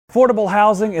Affordable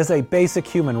housing is a basic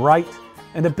human right,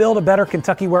 and to build a better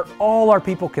Kentucky where all our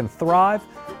people can thrive,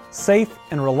 safe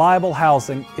and reliable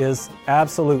housing is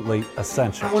absolutely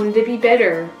essential. I wanted to be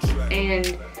better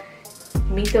and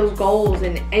meet those goals,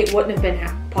 and it wouldn't have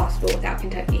been possible without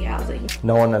Kentucky housing.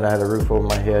 Knowing that I had a roof over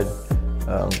my head,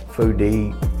 food to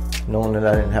eat, knowing that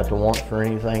I didn't have to want for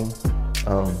anything,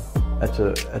 that's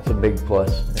a big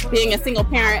plus. Being a single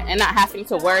parent and not having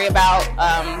to worry about,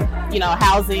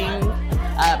 housing,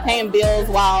 paying bills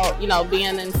while,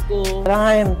 being in school. But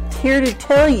I am here to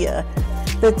tell you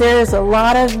that there's a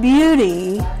lot of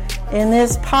beauty in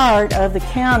this part of the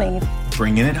county.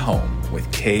 Bringing it home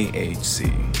with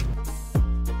KHC.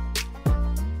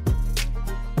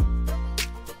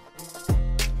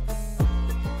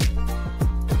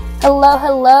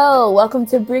 Hello. Welcome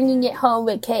to Bringing It Home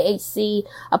with KHC,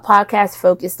 a podcast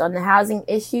focused on the housing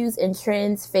issues and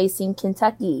trends facing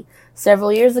Kentucky.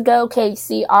 Several years ago,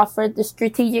 KHC offered the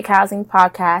Strategic Housing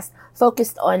Podcast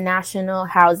focused on national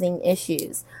housing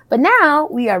issues. But now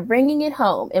we are bringing it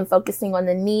home and focusing on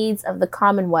the needs of the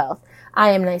Commonwealth.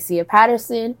 I am Nicia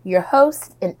Patterson, your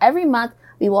host, and every month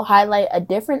we will highlight a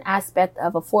different aspect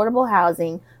of affordable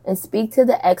housing and speak to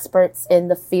the experts in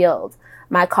the field.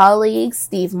 My colleagues,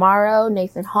 Steve Morrow,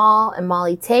 Nathan Hall, and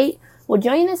Molly Tate, will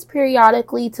join us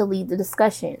periodically to lead the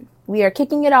discussion. We are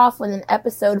kicking it off with an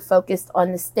episode focused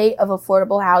on the state of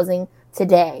affordable housing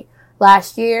today.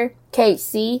 Last year,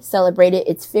 KHC celebrated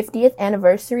its 50th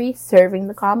anniversary serving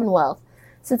the Commonwealth.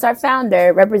 Since our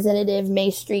founder, Representative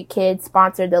May Street Kidd,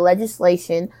 sponsored the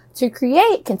legislation to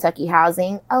create Kentucky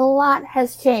housing, a lot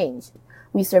has changed.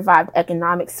 We survived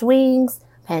economic swings,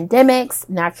 pandemics,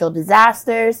 natural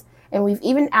disasters, and we've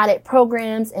even added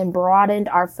programs and broadened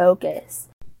our focus.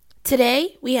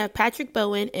 Today, we have Patrick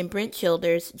Bowen and Brent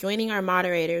Childers joining our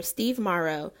moderator, Steve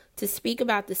Morrow, to speak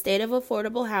about the state of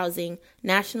affordable housing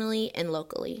nationally and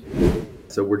locally.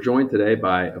 So we're joined today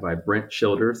by Brent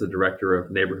Childers, the Director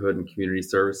of Neighborhood and Community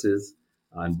Services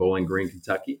in Bowling Green,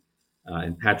 Kentucky,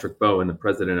 and Patrick Bowen, the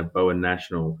President of Bowen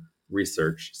National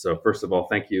Research. So first of all,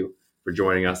 thank you for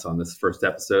joining us on this first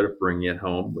episode of Bringing It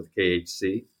Home with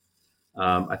KHC.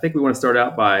 I think we want to start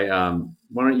out by,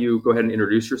 why don't you go ahead and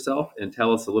introduce yourself and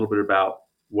tell us a little bit about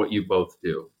what you both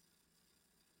do.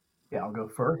 Yeah, I'll go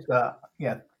first.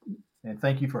 And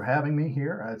thank you for having me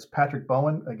here. It's Patrick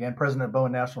Bowen, again, President of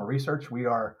Bowen National Research. We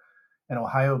are an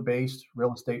Ohio-based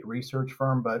real estate research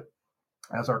firm, but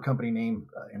as our company name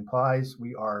implies,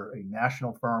 we are a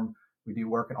national firm. We do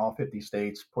work in all 50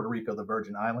 states, Puerto Rico, the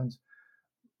Virgin Islands.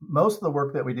 Most of the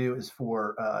work that we do is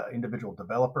for individual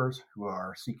developers who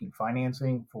are seeking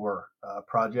financing for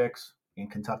projects in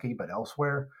Kentucky, but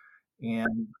elsewhere.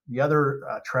 And the other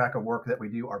track of work that we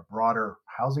do are broader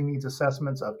housing needs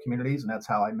assessments of communities. And that's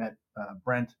how I met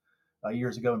Brent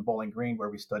years ago in Bowling Green,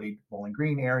 where we studied Bowling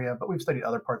Green area, but we've studied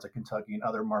other parts of Kentucky and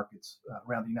other markets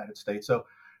around the United States. So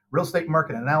real estate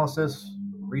market analysis,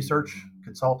 research,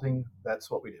 consulting, that's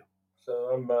what we do. So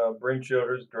I'm Brent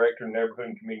Childers, Director of Neighborhood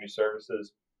and Community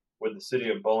Services with the City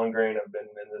of Bowling Green. I've been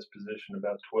in this position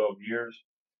about 12 years.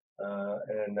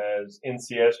 And as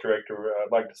NCS Director,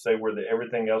 I'd like to say we're the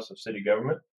everything else of city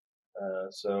government.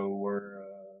 So we're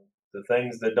the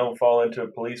things that don't fall into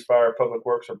police, fire, public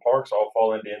works, or parks all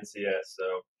fall into NCS.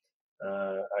 So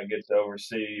I get to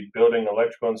oversee building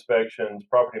electrical inspections,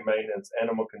 property maintenance,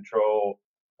 animal control,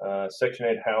 Section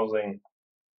 8 housing,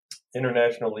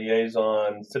 international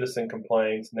liaison, citizen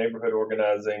complaints, neighborhood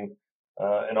organizing,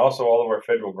 and also all of our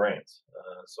federal grants.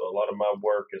 So a lot of my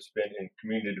work has been in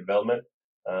community development.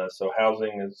 So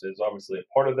housing is obviously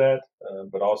a part of that,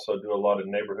 but also do a lot of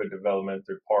neighborhood development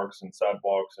through parks and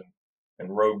sidewalks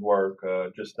and road work,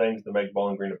 just things to make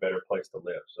Bowling Green a better place to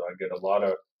live. So I get a lot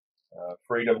of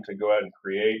freedom to go out and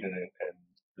create and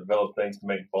develop things to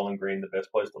make Bowling Green the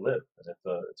best place to live. And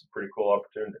it's a pretty cool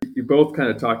opportunity. You both kind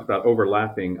of talked about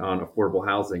overlapping on affordable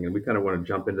housing, and we kind of want to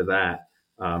jump into that.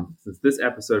 Since this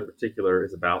episode in particular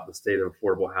is about the state of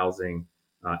affordable housing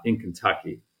in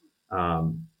Kentucky,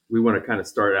 we want to kind of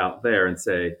start out there and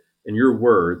say, in your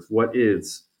words, what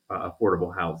is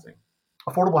affordable housing?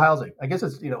 Affordable housing, I guess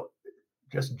it's,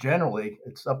 just generally,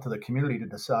 it's up to the community to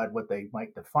decide what they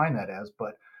might define that as.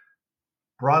 But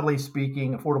broadly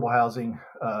speaking, affordable housing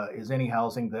is any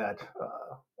housing that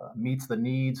meets the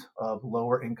needs of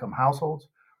lower income households.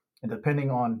 And depending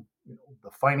on the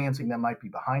financing that might be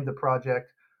behind the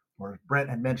project, or Brent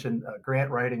had mentioned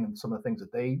grant writing and some of the things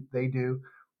that they do,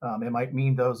 it might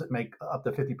mean those that make up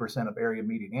to 50% of area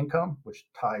median income, which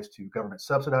ties to government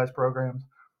subsidized programs,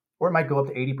 or it might go up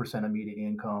to 80% of median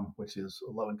income, which is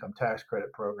a low income tax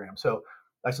credit program. So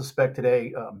I suspect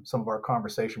today some of our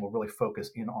conversation will really focus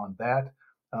in on that.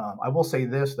 I will say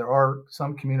this, there are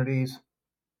some communities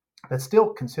that still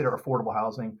consider affordable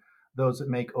housing. Those that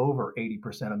make over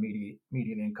 80% of median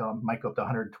income might go up to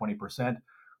 120%.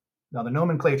 Now, the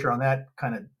nomenclature on that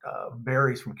kind of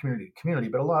varies from community to community,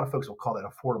 but a lot of folks will call that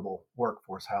affordable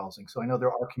workforce housing. So I know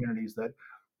there are communities that,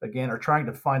 again, are trying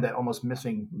to find that almost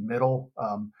missing middle,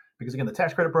 because, again, the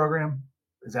tax credit program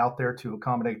is out there to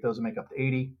accommodate those that make up to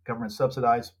 80. Government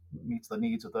subsidized meets the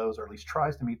needs of those, or at least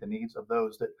tries to meet the needs of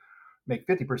those that make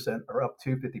 50% or up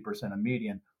to 50% of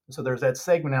median. So there's that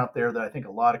segment out there that I think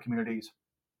a lot of communities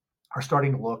are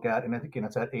starting to look at, and I think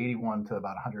it's at 81 to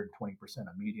about 120%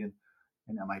 of median,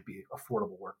 and that might be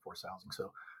affordable workforce housing.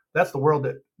 So that's the world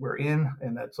that we're in,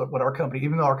 and that's what our company,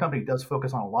 even though our company does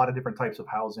focus on a lot of different types of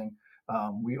housing,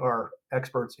 we are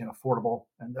experts in affordable,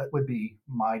 and that would be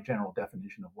my general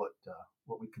definition of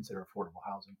what we consider affordable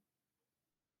housing.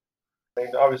 I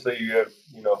mean, obviously you have,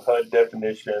 HUD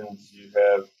definitions, you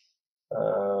have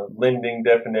lending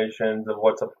definitions of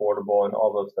what's affordable and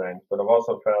all those things. But I've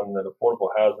also found that affordable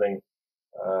housing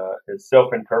is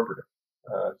self-interpretive.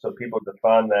 So people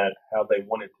define that how they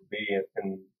want it to be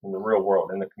in the real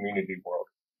world, in the community world.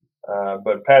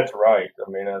 But Pat's right. I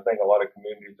mean, I think a lot of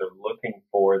communities are looking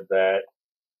for that,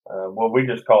 what we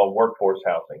just call workforce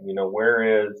housing.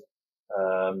 Where is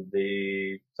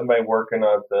somebody working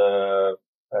at the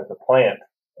plant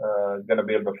going to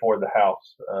be able to afford the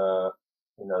house?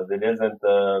 That isn't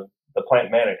the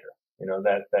plant manager.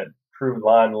 That true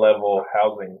line level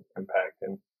housing impact.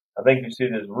 And I think you see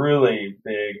this really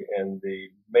big in the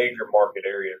major market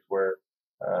areas where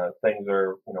things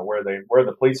are, where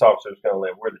the police officer is going to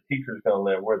live, where the teacher is going to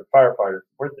live, where the firefighter,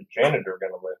 where the janitor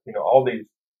going to live. All these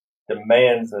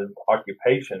demands of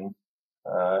occupation,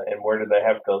 and where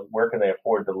can they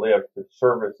afford to live to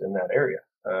service in that area?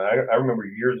 I remember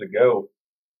years ago,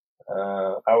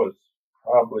 I was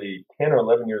probably 10 or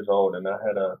 11 years old, and I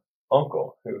had an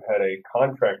uncle who had a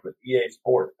contract with EA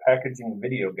Sports packaging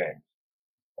video games.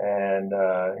 And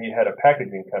he had a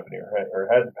packaging company, or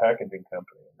had a packaging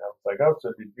company. And I was like, oh,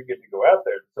 so did you get to go out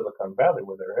there to Silicon Valley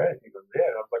where they're at? He goes, yeah.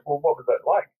 And I was like, well, what was that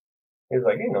like? He was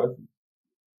like, it's a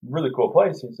really cool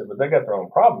place. He said, but they got their own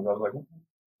problems. I was like,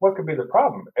 what could be the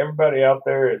problem? Everybody out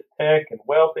there is tech and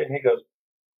wealthy. And he goes,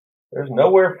 there's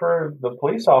nowhere for the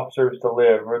police officers to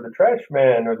live, or the trash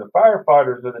man, or the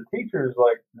firefighters, or the teachers.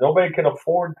 Like, nobody can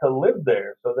afford to live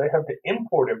there, so they have to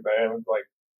import it. And I was like,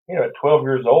 at 12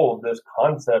 years old, this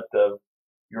concept of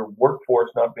your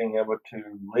workforce not being able to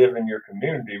live in your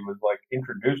community was like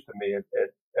introduced to me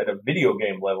at a video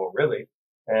game level, really.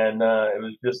 And it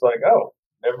was just like, oh,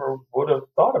 never would have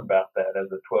thought about that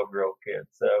as a 12-year-old kid.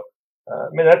 So,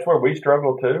 that's where we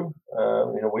struggle too.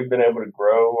 We've been able to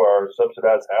grow our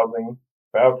subsidized housing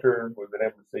vouchers. We've been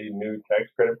able to see new tax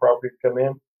credit properties come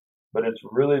in, but it's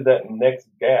really that next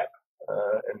gap.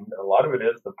 And a lot of it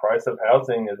is the price of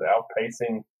housing is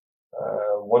outpacing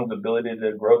one's ability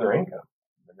to grow their income.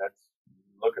 And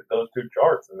look at those two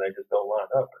charts, and they just don't line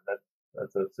up. And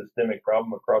that's a systemic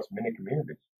problem across many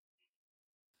communities.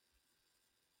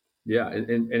 Yeah,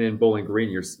 and in Bowling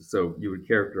Green, so you would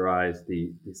characterize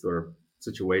the sort of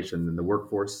situation in the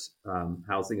workforce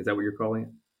housing. Is that what you're calling it?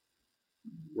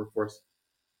 Workforce.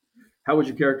 How would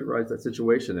you characterize that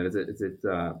situation? And is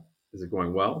it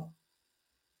going well?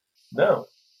 No,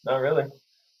 not really.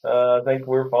 I think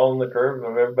we're following the curve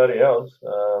of everybody else.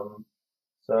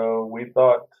 So we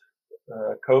thought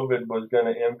COVID was going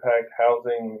to impact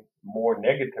housing more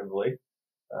negatively,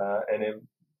 and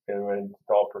in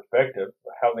all perspective,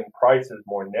 housing prices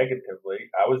more negatively.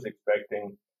 I was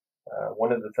expecting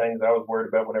one of the things I was worried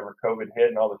about whenever COVID hit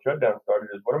and all the shutdowns started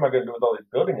is, what am I going to do with all these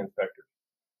building inspectors?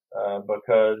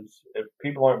 Because if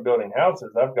people aren't building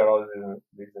houses, I've got all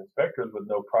these inspectors with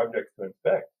no projects to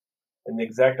inspect. And the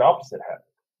exact opposite happened.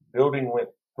 Building went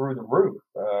through the roof.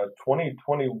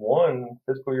 2021,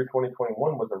 fiscal year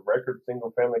 2021 was a record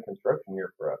single family construction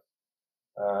year for us.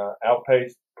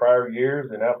 Outpaced prior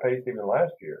years and outpaced even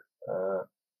last year.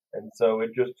 And so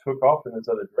it just took off in this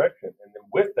other direction. And then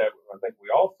with that, I think we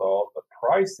all saw the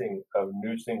pricing of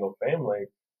new single family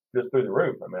just through the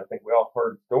roof. I think we all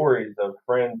heard stories of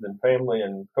friends and family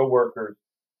and coworkers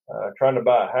trying to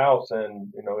buy a house,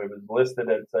 and it was listed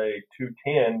at say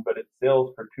 210, but it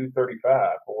sells for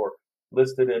 235, or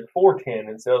listed at 410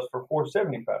 and sells for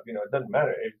 475. It doesn't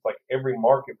matter. It's like every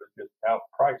market was just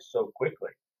outpriced so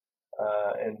quickly.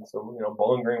 And so,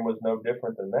 Bowling Green was no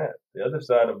different than that. The other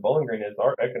side of Bowling Green is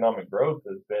our economic growth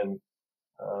has been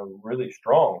really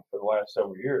strong for the last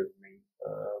several years.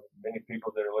 Many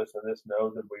people that are listening to this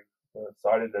know that we've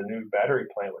cited a new battery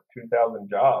plant with 2,000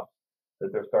 jobs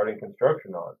that they're starting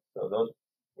construction on. So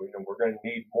we're going to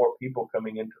need more people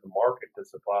coming into the market to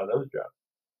supply those jobs.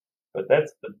 But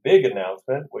that's the big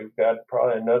announcement. We've got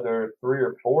probably another 3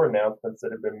 or 4 announcements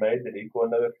that have been made that equal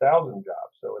another 1,000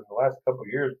 jobs. So in the last couple of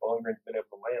years, Bowling Green's been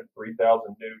able to land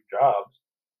 3,000 new jobs,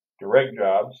 direct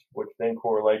jobs, which then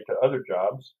correlate to other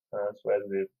jobs. So as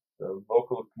the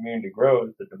local community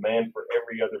grows, the demand for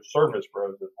every other service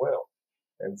grows as well.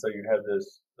 And so you have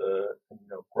this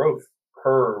growth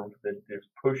curve that just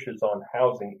pushes on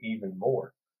housing even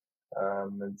more.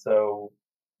 And so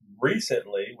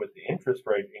recently, with the interest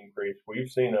rate increase, we've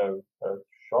seen a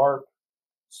sharp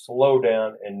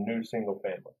slowdown in new single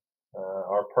family.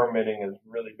 Our permitting has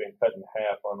really been cut in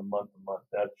half on a month-to-month.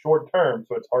 Now, it's short term,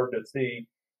 so it's hard to see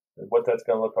what that's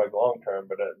going to look like long term,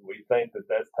 but we think that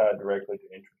that's tied directly to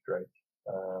interest rates.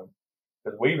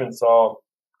 Because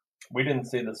we didn't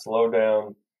see the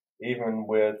slowdown even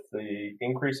with the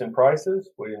increase in prices.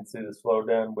 We didn't see the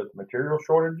slowdown with material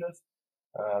shortages.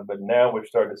 But now we've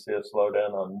started to see a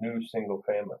slowdown on new single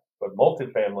family, but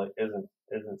multifamily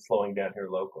isn't slowing down here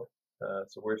locally.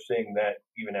 So we're seeing that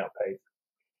even outpace.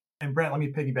 And Brent, let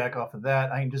me piggyback off of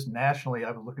that. I mean, just nationally,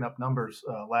 I was looking up numbers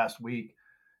last week,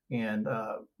 and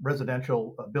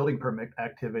residential building permit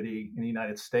activity in the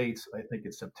United States, I think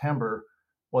in September,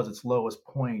 was its lowest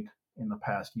point in the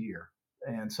past year.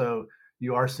 And so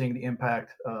you are seeing the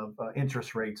impact of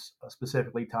interest rates,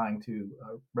 specifically tying to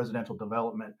residential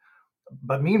development.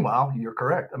 But meanwhile, you're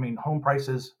correct. I mean, home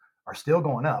prices are still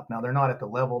going up. Now, they're not at the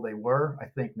level they were. I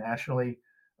think nationally,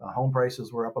 home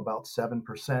prices were up about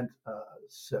 7%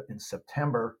 in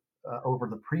September over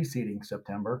the preceding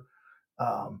September.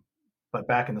 But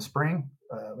back in the spring,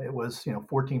 it was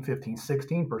 14, 15,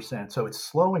 16%. So it's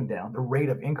slowing down. The rate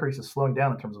of increase is slowing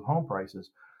down in terms of home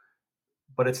prices,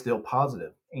 but it's still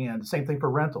positive. And the same thing for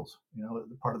rentals.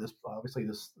 Part of this, obviously,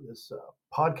 this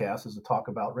podcast is to talk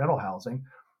about rental housing.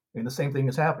 And the same thing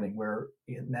is happening where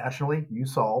nationally you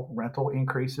saw rental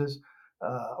increases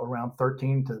around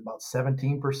 13 to about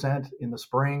 17% in the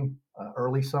spring,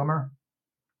 early summer.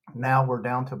 Now we're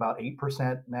down to about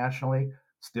 8% nationally,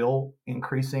 still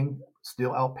increasing,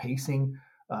 still outpacing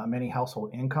many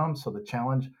household incomes. So the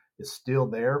challenge is still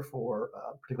there for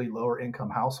particularly lower income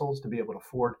households to be able to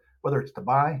afford, whether it's to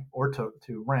buy or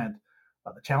to rent.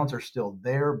 The challenges are still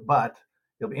there, but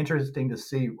it'll be interesting to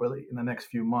see really in the next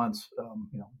few months,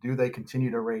 do they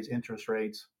continue to raise interest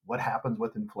rates? What happens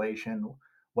with inflation?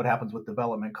 What happens with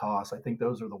development costs? I think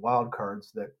those are the wild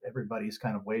cards that everybody's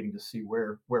kind of waiting to see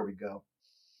where we go.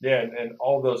 Yeah, and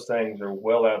all those things are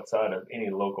well outside of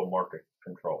any local market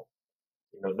control.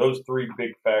 Those 3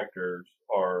 big factors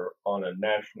are on a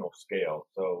national scale.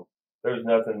 So there's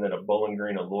nothing that a Bowling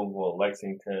Green, a Louisville, a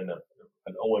Lexington,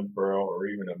 an Owensboro, or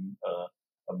even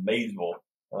a Maysville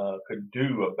could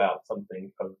do about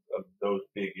something of those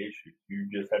big issues. You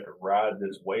just have to ride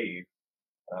this wave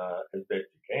as best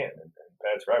you can. And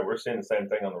that's right. We're seeing the same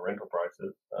thing on the rental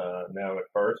prices. Now, at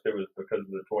first, it was because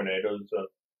of the tornadoes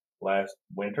last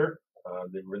winter.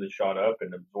 They really shot up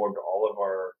and absorbed all of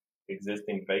our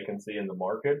existing vacancy in the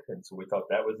market. And so we thought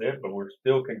that was it, but we're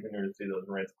still continuing to see those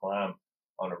rents climb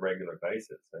on a regular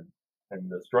basis. And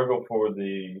the struggle on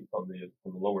the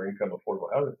lower income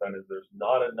affordable housing side is there's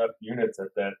not enough units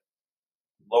at that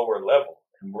lower level.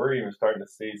 And we're even starting to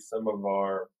see some of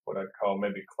our, what I'd call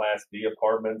maybe Class B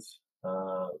apartments,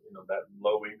 that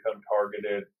low income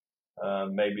targeted.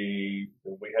 Maybe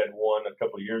we had one a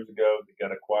couple of years ago that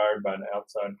got acquired by an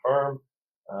outside firm.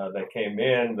 They came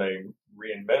in, they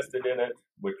reinvested in it,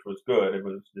 which was good. It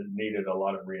needed a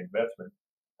lot of reinvestment.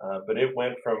 But it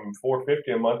went from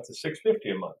 $450 a month to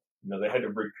 $650 a month. They had to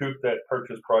recoup that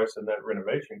purchase price and that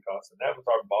renovation cost. And that was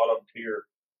our bottom tier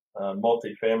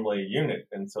multifamily unit.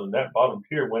 And so that bottom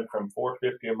tier went from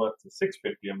 $450 a month to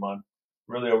 $650 a month,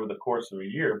 really over the course of a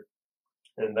year.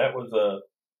 And that was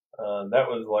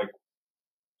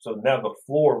so now the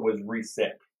floor was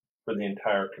reset for the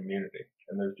entire community.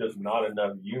 And there's just not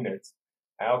enough units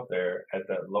out there at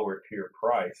that lower tier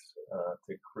price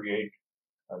to create.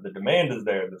 The demand is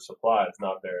there, the supply is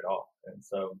not there at all. And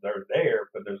so they're there,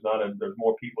 but there's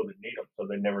more people that need them. So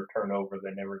they never turn over,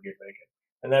 they never get vacant.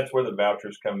 And that's where the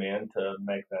vouchers come in to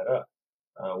make that up.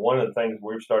 One of the things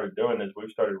we've started doing is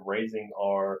we've started raising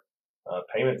our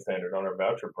payment standard on our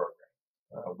voucher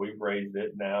program. We've raised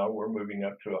it now. We're moving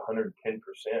up to 110%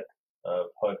 of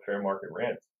HUD fair market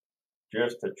rents,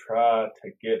 just to try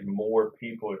to get more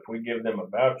people. If we give them a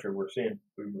voucher, we're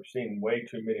seeing way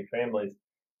too many families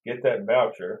get that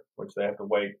voucher, which they have to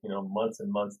wait, months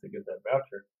and months to get that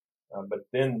voucher. But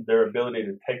then their ability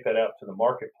to take that out to the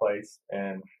marketplace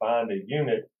and find a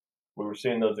unit, we were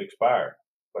seeing those expire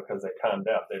because they timed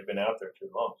out. They've been out there too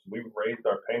long. So we've raised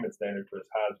our payment standard to as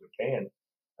high as we can,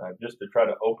 just to try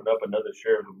to open up another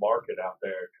share of the market out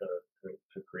there to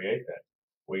to create that.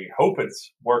 We hope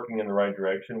it's working in the right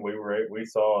direction. We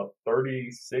saw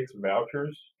 36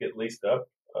 vouchers get leased up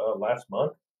last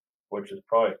month, which is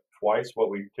probably twice what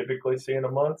we typically see in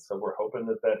a month. So we're hoping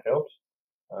that helps.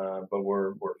 But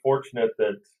we're fortunate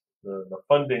that the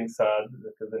funding side,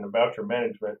 because in the voucher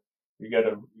management, you got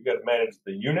to manage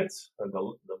the units, or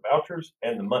the vouchers,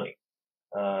 and the money.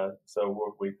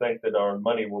 So we think that our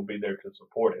money will be there to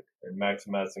support it and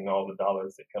maximizing all the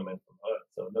dollars that come in from us.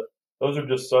 So those are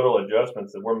just subtle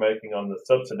adjustments that we're making on the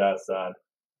subsidized side,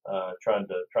 trying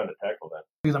to tackle that.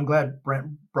 Because I'm glad Brent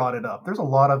brought it up. There's a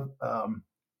lot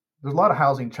of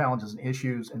housing challenges and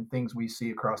issues and things we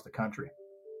see across the country.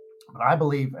 But I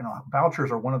believe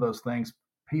vouchers are one of those things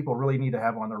people really need to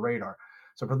have on their radar.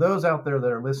 So for those out there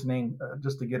that are listening,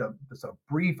 just to get a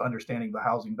brief understanding of the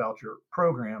housing voucher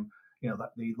program,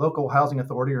 the local housing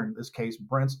authority, or in this case,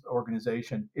 Brent's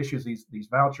organization, issues these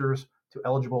vouchers to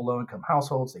eligible low-income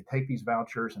households. They take these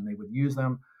vouchers and they would use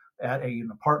them at an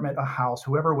apartment, a house,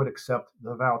 whoever would accept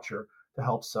the voucher to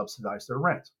help subsidize their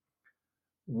rent.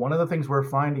 One of the things we're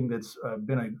finding that's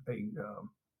been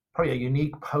probably a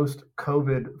unique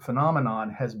post-COVID phenomenon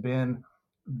has been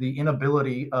the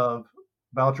inability of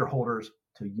voucher holders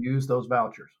to use those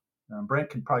vouchers. Brent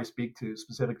can probably speak to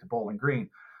specific to Bowling Green,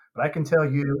 but I can tell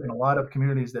you in a lot of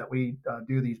communities that we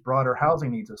do these broader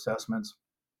housing needs assessments,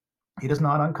 it is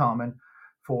not uncommon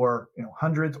for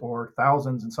hundreds or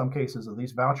thousands in some cases of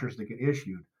these vouchers to get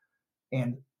issued,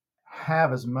 and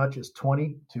have as much as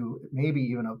 20 to maybe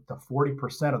even up to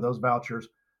 40% of those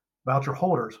voucher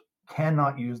holders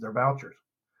cannot use their vouchers.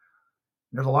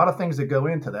 There's a lot of things that go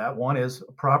into that. One is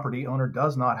a property owner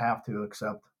does not have to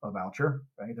accept a voucher,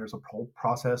 right? There's a whole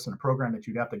process and a program that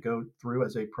you'd have to go through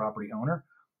as a property owner.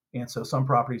 And so some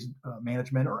properties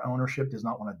management or ownership does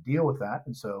not want to deal with that.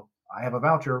 And so I have a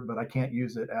voucher, but I can't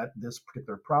use it at this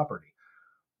particular property.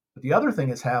 But the other thing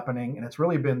that's happening, and it's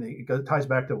really been it ties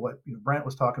back to what Brent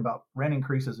was talking about, rent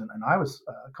increases, and I was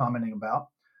commenting about,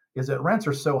 is that rents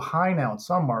are so high now in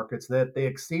some markets that they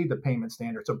exceed the payment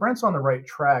standard. So Brent's on the right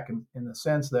track in the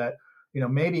sense that,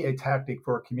 maybe a tactic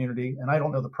for a community, and I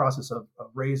don't know the process of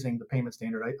raising the payment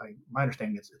standard. My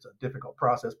understanding is it's a difficult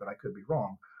process, but I could be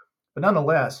wrong. But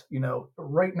nonetheless,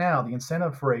 right now the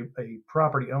incentive for a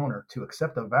property owner to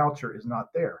accept a voucher is not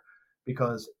there,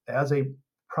 because as a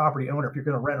property owner, if you're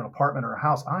going to rent an apartment or a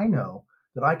house, I know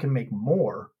that I can make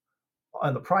more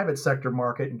on the private sector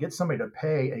market and get somebody to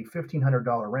pay a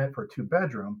 $1,500 rent for a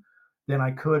 2-bedroom than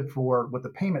I could for what the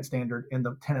payment standard and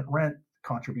the tenant rent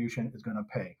contribution is going to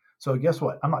pay. So guess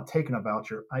what? I'm not taking a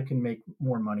voucher. I can make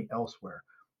more money elsewhere.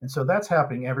 And so that's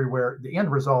happening everywhere. The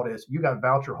end result is you got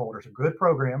voucher holders, a good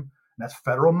program, and that's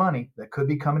federal money that could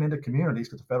be coming into communities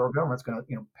because the federal government's going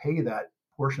to pay that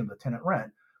portion of the tenant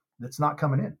rent that's not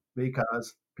coming in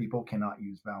because people cannot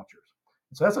use vouchers.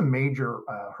 So that's a major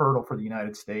hurdle for the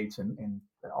United States and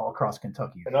all across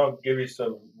Kentucky. And I'll give you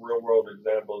some real world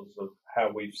examples of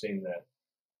how we've seen that.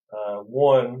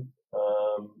 One,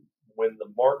 when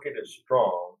the market is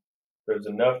strong, there's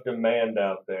enough demand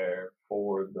out there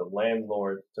for the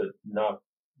landlord to not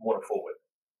want to fool with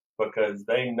it, because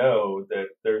they know that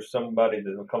there's somebody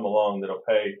that will come along that'll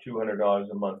pay $200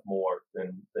 a month more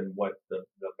than what the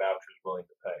voucher is willing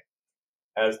to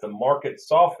pay. As the market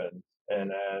softens,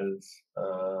 and as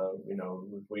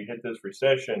if we hit this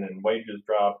recession and wages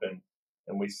drop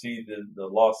and we see the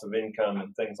loss of income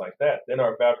and things like that, then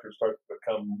our vouchers start to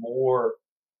become more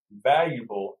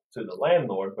valuable to the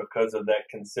landlord because of that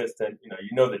consistent,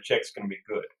 the check's going to be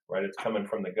good, right? It's coming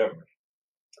from the government.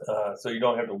 So you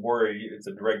don't have to worry. It's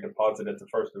a direct deposit at the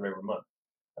first of every month.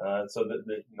 So that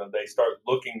they start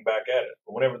looking back at it.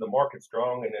 But whenever the market's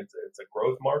strong and it's a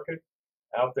growth market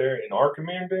out there in our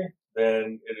community,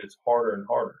 then it is harder and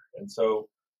harder. And so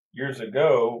years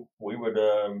ago, we would,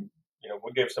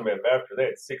 we gave somebody a voucher. They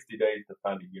had 60 days to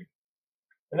find a unit,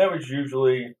 and that was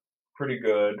usually pretty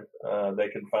good. They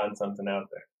could find something out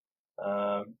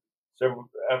there. So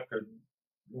after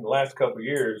the last couple of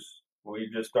years, we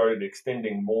just started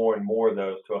extending more and more of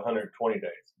those to 120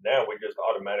 days. Now we just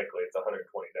automatically, it's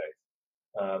 120 days.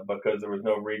 Because there was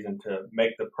no reason to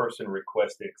make the person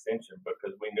request the extension,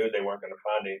 because we knew they weren't going to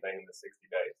find anything in the 60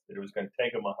 days. That it was going to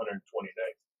take them 120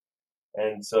 days.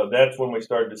 And so that's when we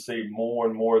started to see more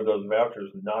and more of those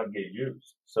vouchers not get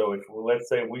used. So if, let's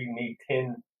say we need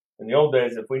 10, in the old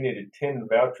days, if we needed 10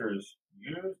 vouchers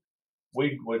used,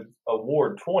 we would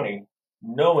award 20,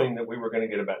 knowing that we were going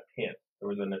to get about 10. There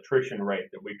was an attrition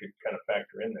rate that we could kind of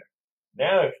factor in there.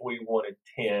 Now, if we wanted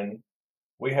 10,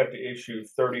 we have to issue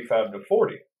 35 to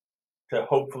 40 to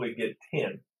hopefully get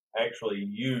 10 actually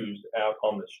used out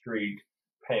on the street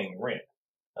paying rent.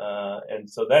 And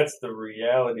so that's the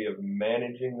reality of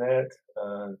managing that,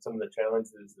 some of the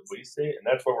challenges that we see. And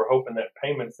that's what we're hoping that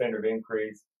payment standard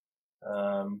increase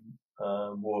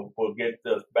will get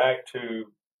us back to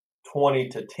 20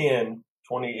 to 10,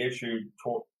 20 issued,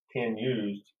 10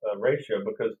 used ratio,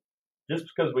 because just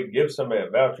because we give somebody a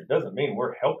voucher doesn't mean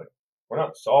we're helping. We're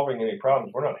not solving any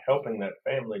problems. We're not helping that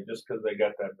family just because they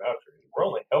got that voucher. We're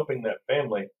only helping that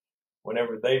family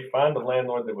whenever they find a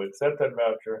landlord that would accept that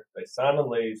voucher, they sign a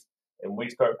lease, and we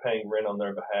start paying rent on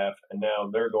their behalf. And now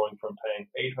they're going from paying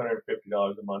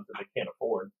 $850 a month that they can't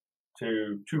afford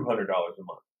to $200 a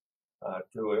month,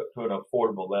 to an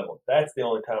affordable level. That's the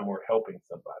only time we're helping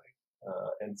somebody.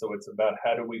 And so it's about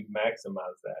how do we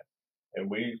maximize that. And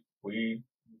we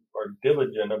are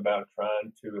diligent about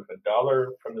trying to, if a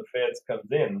dollar from the feds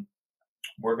comes in,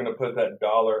 we're going to put that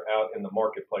dollar out in the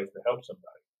marketplace to help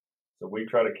somebody. So we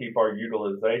try to keep our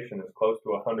utilization as close to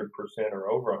 100%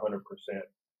 or over 100%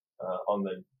 on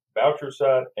the voucher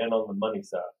side and on the money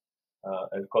side,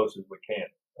 as close as we can,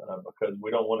 because we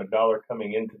don't want a dollar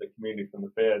coming into the community from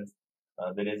the feds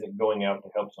that isn't going out to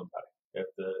help somebody.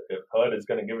 If HUD is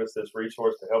going to give us this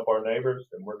resource to help our neighbors,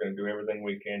 then we're going to do everything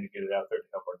we can to get it out there to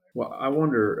help our neighbors. Well, I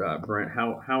wonder, Brent,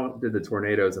 how did the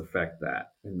tornadoes affect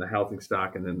that in the housing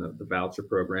stock and then the voucher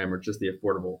program, or just the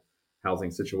affordable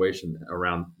housing situation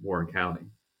around Warren County?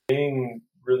 Being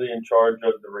really in charge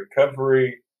of the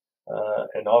recovery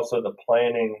and also the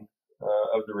planning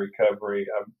of the recovery,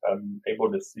 I'm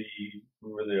able to see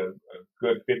really a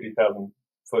good 50,000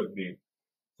 foot view.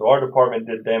 So our department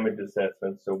did damage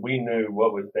assessments, so we knew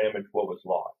what was damaged, what was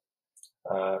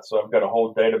lost. So I've got a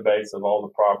whole database of all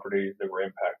the properties that were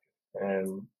impacted,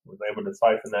 and was able to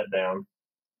siphon that down.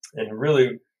 And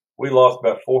really, we lost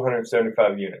about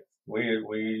 475 units.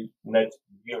 We net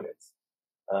units.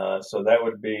 So that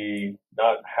would be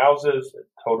not houses,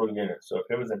 total units. So if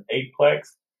it was an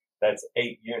 8-plex, that's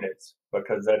 8 units,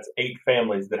 because that's 8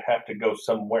 families that have to go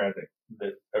somewhere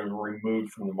that are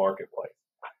removed from the marketplace.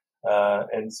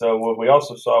 And so what we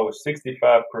also saw was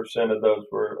 65% of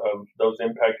those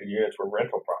impacted units were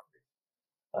rental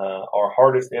properties. Our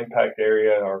hardest impact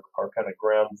area, our kind of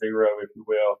ground zero, if you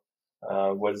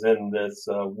will, was in this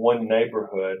one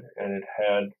neighborhood, and it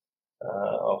had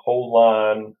a whole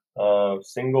line of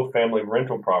single family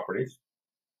rental properties.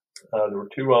 There were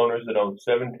 2 owners that owned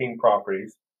 17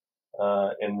 properties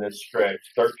in this stretch.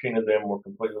 13 of them were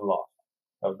completely lost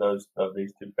of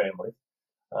these 2 families.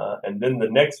 And then the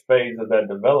next phase of that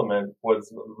development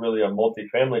was really a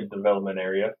multifamily development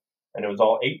area, and it was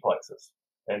all 8 plexes.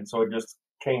 And so it just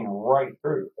came right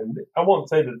through. And I won't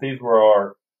say that these were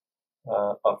our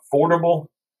affordable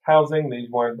housing. These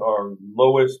weren't our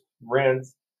lowest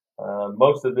rents.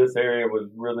 Most of this area was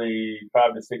really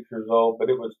 5 to 6 years old, but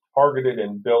it was targeted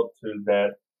and built to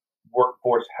that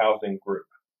workforce housing group.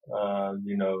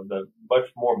 The much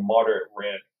more moderate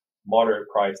rent, moderate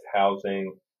priced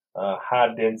housing,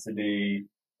 high density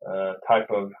type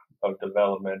of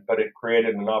development, but it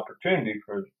created an opportunity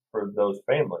for those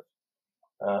families.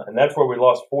 And that's where we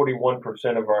lost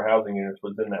 41% of our housing units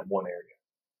was in that one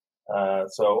area.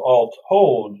 So all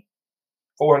told,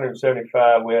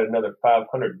 475, we had another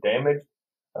 500 damaged,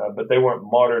 but they weren't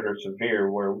moderate or severe,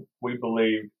 where we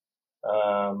believe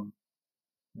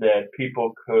that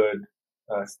people could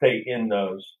stay in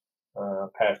those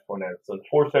past tornadoes. So the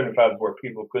 475 is where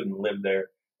people couldn't live there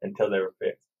until they were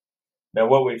fixed. Now,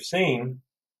 what we've seen,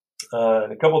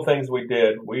 and a couple of things we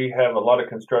did, we have a lot of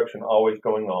construction always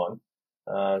going on.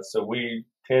 So we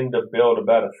tend to build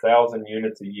about 1,000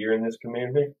 units a year in this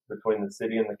community between the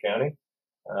city and the county,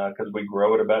 because we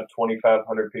grow at about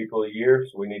 2,500 people a year.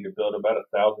 So we need to build about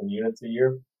 1,000 units a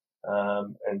year.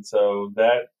 And so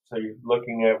you're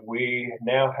looking at, we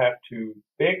now have to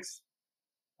fix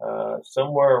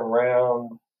somewhere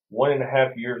around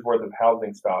 1.5 years worth of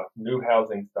housing stock, new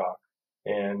housing stock,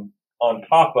 and on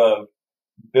top of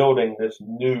building this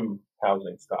new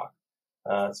housing stock.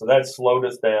 So that slowed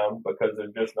us down because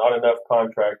there's just not enough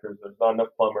contractors, there's not enough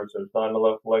plumbers, there's not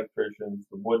enough electricians,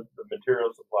 the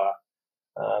material supply.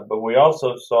 But we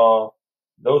also saw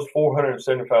those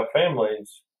 475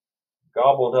 families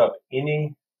gobbled up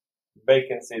any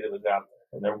vacancy that was out there.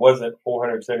 And there wasn't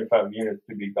 475 units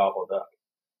to be gobbled up.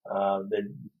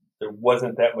 There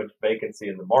wasn't that much vacancy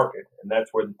in the market, and that's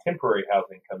where the temporary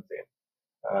housing comes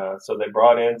in. So they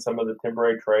brought in some of the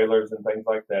temporary trailers and things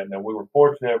like that. Now, we were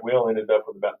fortunate. We only ended up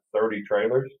with about 30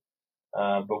 trailers,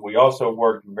 but we also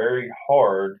worked very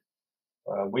hard.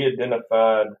 We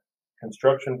identified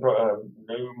construction,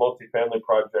 new multifamily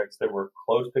projects that were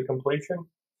close to completion,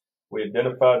 We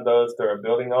identified those through our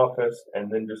building office,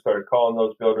 and then just started calling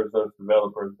those builders, those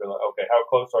developers, be like, okay, how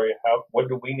close are you? What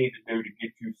do we need to do to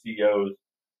get you COs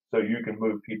so you can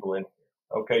move people in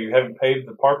here? Okay, you haven't paved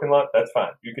the parking lot, that's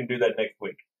fine. You can do that next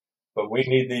week. But we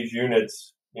need these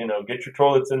units, get your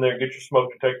toilets in there, get your smoke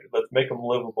detector, let's make them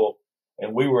livable.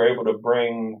 And we were able to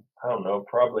bring, I don't know,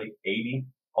 probably 80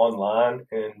 online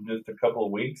in just a couple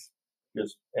of weeks.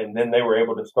 And then they were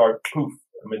able to start poof.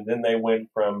 Then they went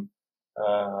from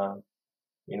 90%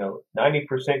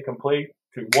 complete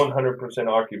to 100%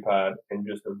 occupied in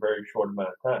just a very short amount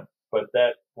of time. But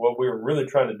what we were really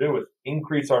trying to do was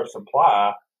increase our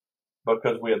supply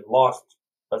because we had lost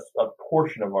a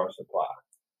portion of our supply.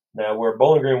 Now, where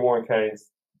Bowling Green, Warren counties,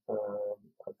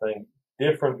 I think,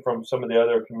 different from some of the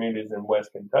other communities in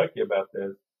West Kentucky about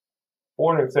this,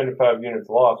 475 units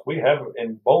lost. We have,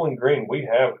 in Bowling Green, we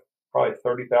have probably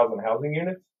 30,000 housing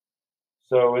units.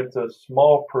 So it's a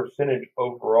small percentage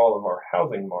overall of our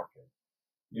housing market.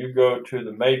 You go to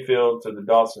the Mayfield, to the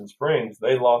Dawson Springs,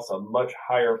 they lost a much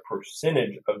higher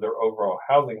percentage of their overall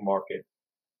housing market.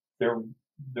 There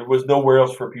was nowhere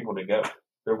else for people to go.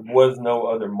 There was no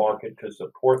other market to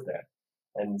support that.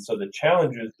 And so the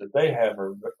challenges that they have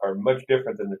are much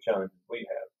different than the challenges we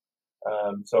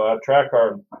have. So I track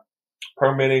our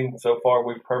permitting. So far,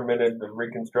 we've permitted the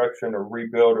reconstruction or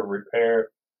rebuild or repair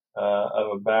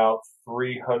of about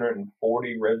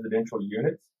 340 residential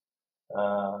units.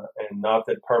 And not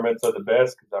that permits are the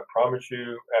best, because I promise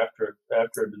you, after a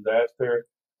disaster,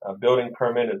 building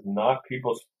permit is not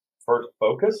people's first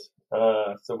focus.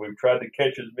 So we've tried to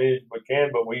catch as many as we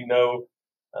can, but we know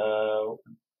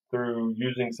through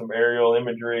using some aerial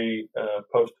imagery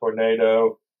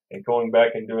post-tornado and going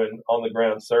back and doing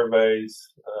on-the-ground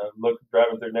surveys,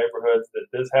 driving through neighborhoods, that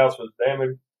this house was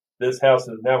damaged, this house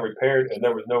is now repaired, and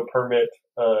there was no permit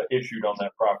issued on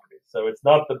that property. So it's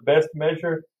not the best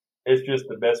measure. It's just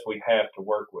the best we have to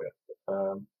work with.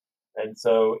 And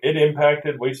so it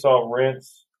impacted. We saw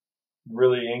rents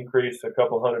really increase a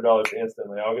couple $100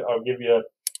 instantly. I'll give you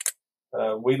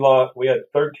we had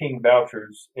 13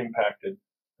 vouchers impacted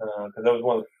because that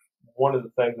was one of the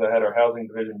things I had our housing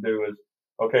division do is,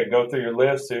 okay, go through your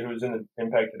list, see who's in the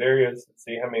impacted areas,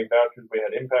 see how many vouchers we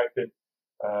had impacted,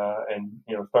 and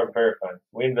start verifying.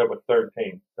 We ended up with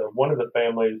 13. So one of the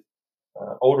families,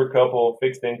 older couple,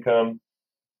 fixed income,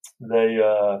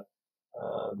 the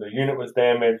unit was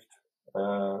damaged,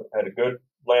 had a good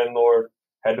landlord,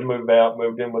 had to move out,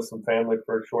 moved in with some family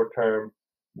for a short term,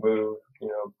 moved,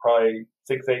 probably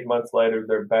 6-8 months later,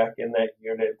 they're back in that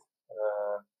unit,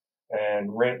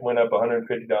 and rent went up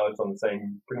 $150 on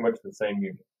pretty much the same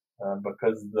unit,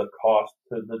 because of the cost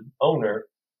to the owner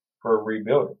for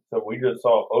rebuilding. So we just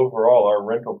saw overall our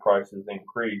rental prices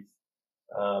increase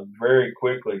very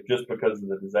quickly just because of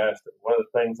the disaster. One of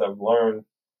the things I've learned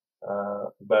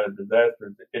about a disaster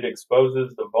is it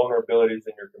exposes the vulnerabilities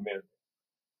in your community.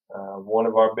 One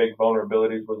of our big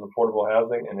vulnerabilities was affordable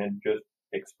housing, and it just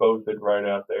exposed it right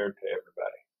out there to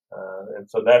everybody. And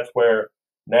so that's where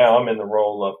now I'm in the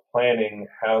role of planning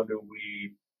how do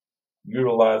we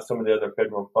utilize some of the other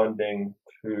federal funding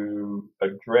to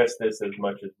address this as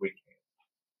much as we can.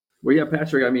 Well, yeah,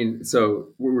 Patrick,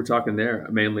 so we were talking there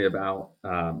mainly about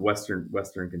Western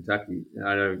Kentucky.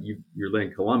 I know you're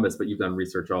in Columbus, but you've done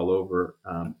research all over.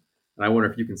 And I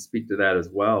wonder if you can speak to that as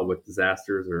well with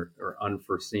disasters or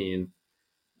unforeseen,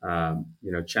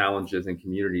 challenges in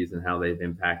communities and how they've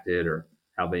impacted or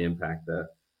how they impact the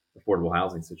affordable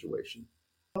housing situation.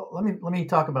 Well, let me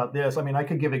talk about this. I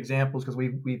could give examples because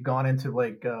we've gone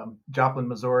into Joplin,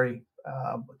 Missouri,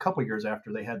 a couple years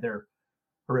after they had their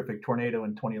horrific tornado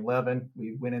in 2011.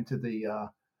 We went into the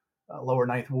lower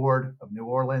Ninth Ward of New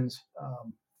Orleans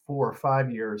 4 or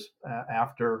 5 years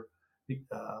after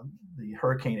the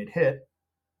hurricane had hit,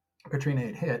 Katrina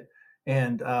had hit,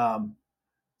 and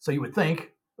so you would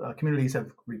think communities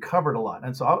have recovered a lot.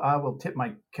 And so I will tip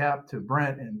my cap to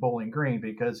Brent and Bowling Green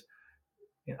because,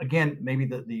 again, maybe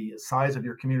the size of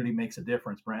your community makes a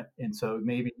difference, Brent. And so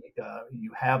maybe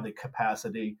you have the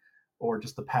capacity or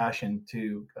just the passion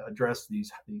to address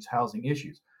these housing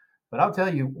issues. But I'll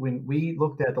tell you, when we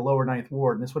looked at the lower Ninth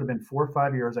Ward, and this would have been 4 or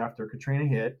 5 years after Katrina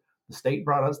hit, the state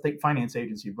finance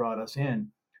agency brought us in.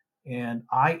 And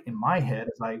in my head,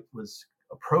 as I was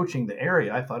approaching the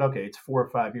area, I thought, okay, it's 4 or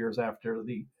 5 years after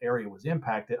the area was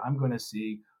impacted. I'm going to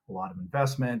see a lot of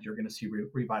investment. You're going to see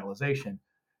revitalization.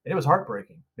 And it was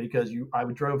heartbreaking because I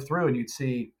drove through and you'd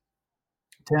see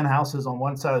 10 houses on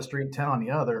one side of the street, 10 on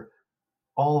the other.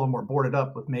 All of them were boarded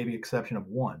up with maybe exception of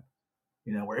one,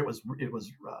 where it was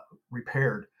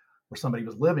repaired, where somebody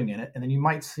was living in it. And then you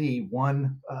might see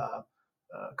one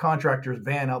contractor's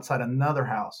van outside another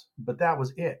house, but that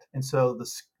was it. And so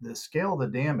the scale of the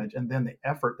damage and then the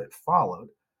effort that followed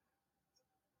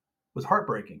was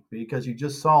heartbreaking, because you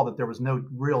just saw that there was no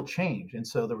real change. And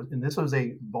so and this was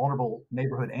a vulnerable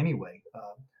neighborhood anyway,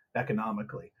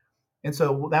 economically. And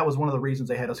so that was one of the reasons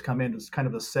they had us come in to kind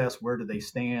of assess where do they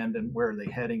stand and where are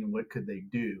they heading and what could they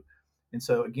do. And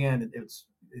so again, it's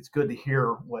good to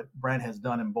hear what Brent has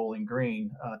done in Bowling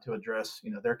Green to address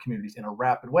their communities in a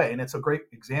rapid way. And it's a great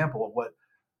example of what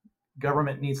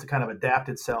government needs to kind of adapt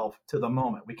itself to the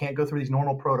moment. We can't go through these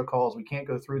normal protocols. We can't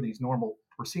go through these normal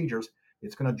procedures.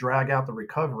 It's going to drag out the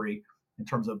recovery in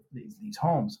terms of these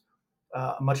homes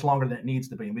much longer than it needs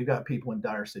to be. And we've got people in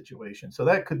dire situations. So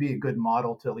that could be a good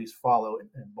model to at least follow in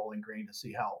Bowling Green, to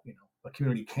see how a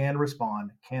community can respond,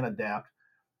 can adapt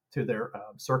to their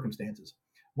circumstances.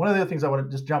 One of the other things I want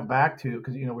to just jump back to,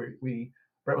 because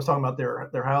Brett was talking about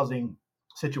their housing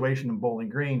situation in Bowling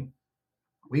Green.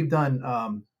 We've done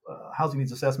housing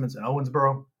needs assessments in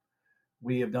Owensboro.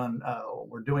 We have done.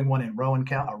 We're doing one in Rowan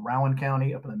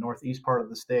County, up in the northeast part of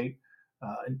the state,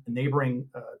 neighboring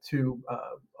to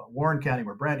Warren County,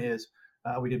 where Brent is.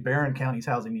 We did Barron County's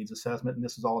housing needs assessment, and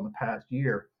this is all in the past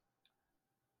year.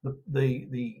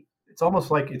 It's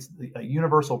almost like it's a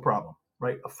universal problem,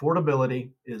 right?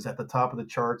 Affordability is at the top of the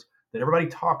charts that everybody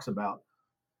talks about.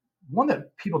 One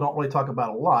that people don't really talk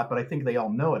about a lot, but I think they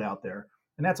all know it out there,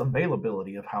 and that's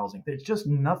availability of housing. There's just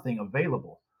nothing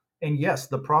available. And yes,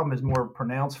 the problem is more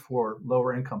pronounced for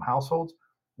lower income households.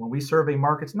 When we survey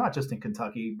markets, not just in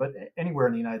Kentucky, but anywhere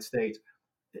in the United States,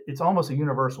 it's almost a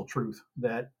universal truth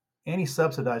that any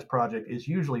subsidized project is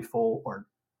usually full or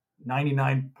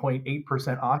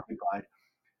 99.8% occupied.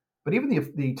 But even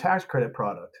the tax credit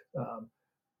product,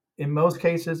 in most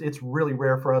cases, it's really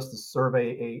rare for us to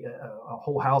survey a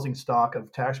whole housing stock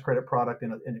of tax credit product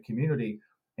in a community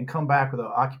and come back with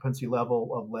an occupancy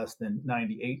level of less than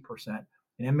 98%.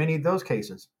 And in many of those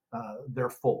cases, they're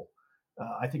full.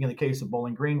 I think in the case of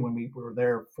Bowling Green, when we were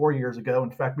there 4 years ago,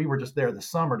 in fact, we were just there this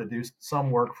summer to do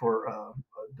some work for a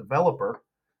developer.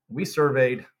 We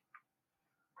surveyed,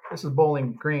 this is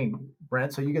Bowling Green,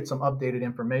 Brent, so you get some updated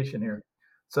information here.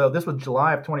 So this was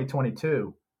July of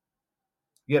 2022.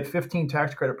 You had 15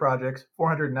 tax credit projects,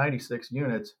 496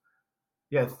 units.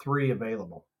 You had 3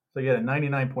 available. So you had a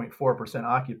 99.4%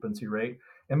 occupancy rate.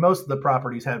 And most of the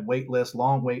properties had wait lists,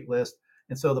 long wait lists.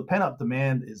 And so the pent-up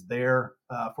demand is there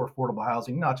for affordable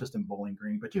housing, not just in Bowling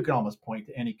Green, but you can almost point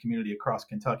to any community across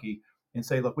Kentucky and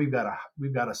say, look, we've got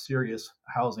a serious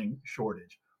housing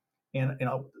shortage. And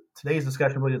today's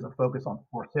discussion really doesn't focus on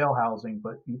for sale housing,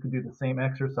 but you can do the same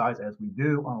exercise as we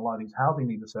do on a lot of these housing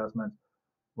needs assessments,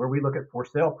 where we look at for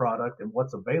sale product and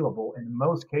what's available. And in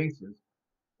most cases,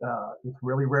 it's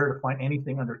really rare to find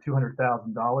anything under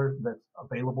 $200,000 that's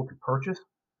available to purchase.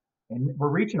 And we're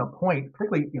reaching a point,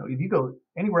 particularly, if you go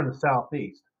anywhere in the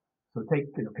Southeast, so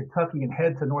take Kentucky and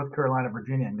head to North Carolina,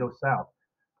 Virginia, and go south,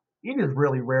 it is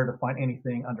really rare to find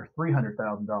anything under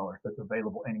 $300,000 that's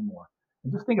available anymore.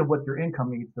 And just think of what your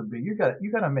income needs to be. You got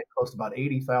to make close to about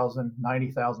 $80,000,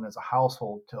 $90,000 as a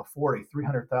household to afford a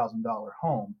 $300,000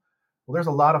 home. Well, there's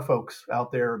a lot of folks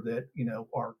out there that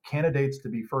are candidates to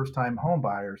be first-time home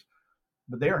buyers,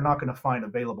 but they are not going to find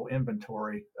available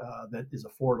inventory that is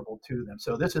affordable to them.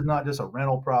 So this is not just a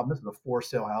rental problem. This is a for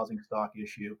sale housing stock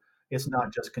issue. It's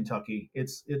not just Kentucky.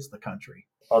 It's the country.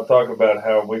 I'll talk about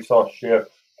how we saw a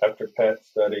shift after Pat's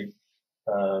study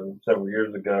several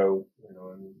years ago.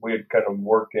 And we had kind of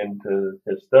worked into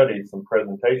his study some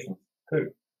presentations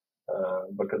too,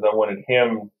 because I wanted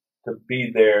him to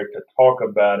be there to talk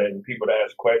about it and people to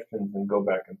ask questions and go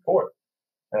back and forth.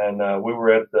 And we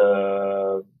were at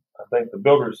the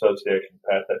Builders Association,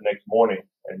 Pat, that next morning,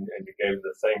 and you gave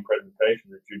the same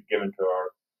presentation that you'd given to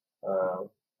our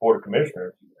Board of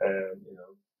Commissioners. And,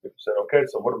 people said, okay,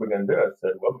 so what are we going to do? I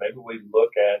said, well, maybe we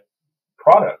look at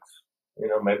products.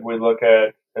 Maybe we look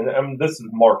at, and this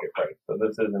is market rate, so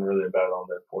this isn't really about on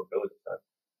the affordability side.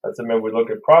 I said, maybe we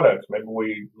look at products. Maybe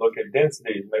we look at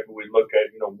densities. Maybe we look at,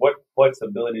 what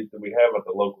flexibilities do we have at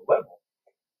the local level?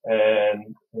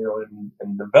 And,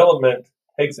 and development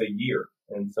takes a year.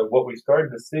 And so what we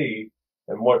started to see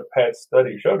and what Pat's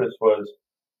study showed us was,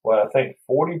 well, I think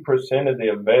 40% of the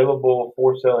available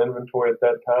for sale inventory at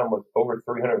that time was over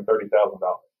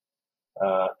 $330,000.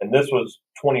 And this was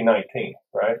 2019,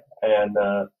 right? And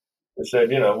they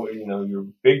said, your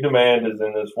big demand is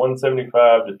in this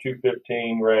 175 to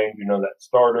 215 range, that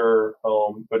starter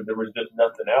home, but there was just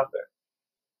nothing out there.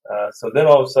 So then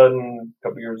all of a sudden, a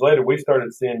couple of years later, we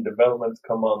started seeing developments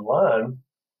come online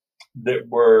that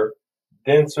were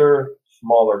denser,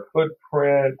 smaller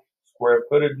footprint, square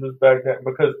footage was back down,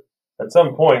 because at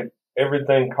some point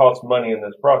everything costs money in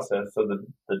this process. So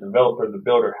the developer, the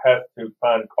builder has to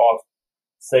find cost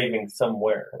saving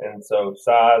somewhere. And so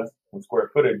size and square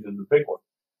footage is a big one.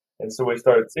 And so we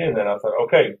started seeing that. I thought,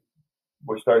 okay,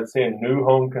 we started seeing new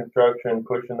home construction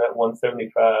pushing that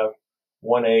 175,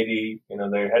 180.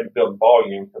 They had to build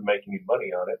volume to make any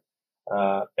money on it.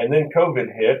 And then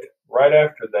COVID hit right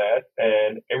after that,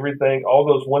 and everything, all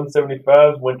those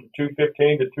 175s went to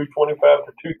 215 to 225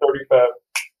 to 235,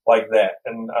 like that.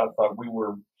 And I thought we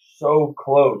were so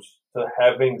close to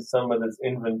having some of this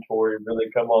inventory really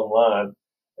come online,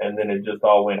 and then it just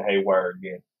all went haywire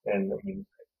again. And I mean,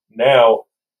 now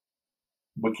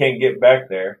we can't get back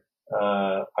there.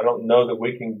 I don't know that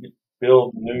we can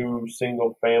build new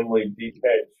single family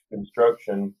detached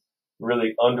construction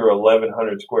really under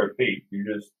 1,100 square feet.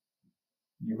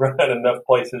 You run out enough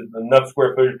places, enough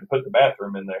square footage to put the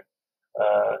bathroom in there.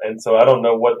 And so I don't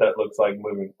know what that looks like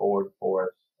moving forward for us,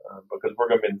 because we're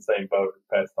going to be in the same boat as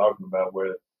Pat's talking about,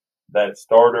 where that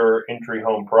starter entry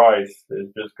home price is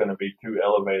just going to be too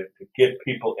elevated to get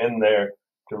people in there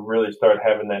to really start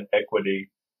having that equity,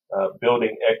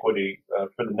 building equity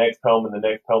for the next home and the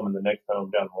next home and the next home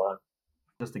down the line.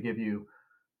 Just to give you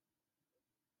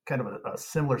kind of a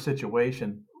similar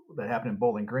situation that happened in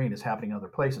Bowling Green is happening in other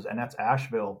places, and that's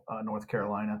Asheville, North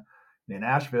Carolina. In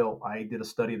Asheville, I did a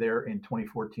study there in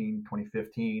 2014,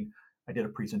 2015. I did a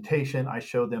presentation. I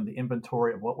showed them the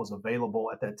inventory of what was available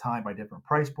at that time by different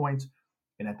price points.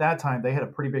 And at that time, they had a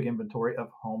pretty big inventory of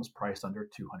homes priced under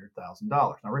 $200,000.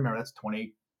 Now remember, that's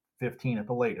 2015 at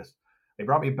the latest. They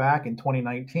brought me back in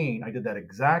 2019. I did that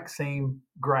exact same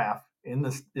graph in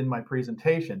my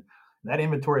presentation. That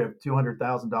inventory of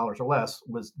 $200,000 or less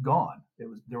was gone.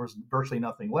 There was virtually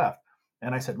nothing left.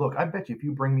 And I said, look, I bet you if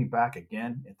you bring me back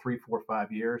again in 3, 4,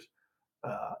 5 years,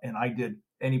 and I did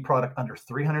any product under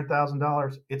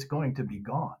 $300,000, it's going to be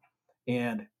gone.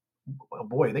 And oh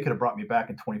boy, they could have brought me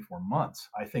back in 24 months.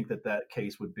 I think that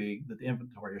case would be that the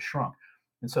inventory has shrunk.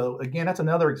 And so again, that's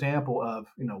another example of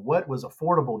what was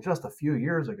affordable just a few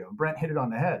years ago. Brent hit it on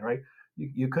the head, right?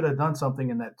 You could have done something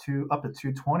in that up to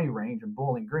 220 range in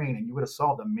Bowling Green, and you would have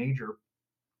solved a major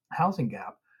housing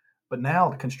gap. But now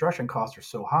the construction costs are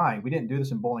so high. We didn't do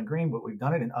this in Bowling Green, but we've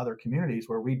done it in other communities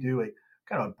where we do a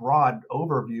kind of a broad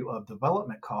overview of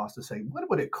development costs to say, what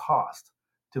would it cost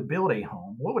to build a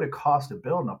home? What would it cost to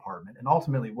build an apartment? And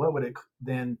ultimately, what would it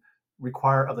then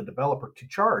require of the developer to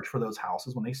charge for those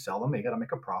houses when they sell them? They got to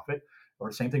make a profit.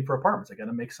 Or same thing for apartments. They got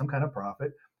to make some kind of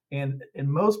profit. And in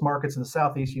most markets in the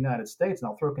Southeast United States, and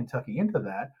I'll throw Kentucky into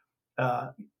that,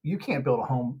 you can't build a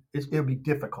home. It'd be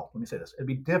difficult. Let me say this. It'd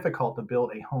be difficult to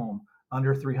build a home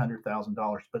under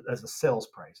 $300,000, but as a sales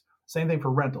price. Same thing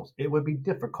for rentals. It would be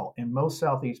difficult in most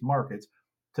Southeast markets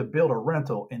to build a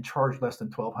rental and charge less than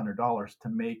 $1,200 to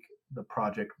make the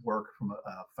project work from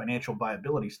a financial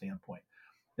viability standpoint.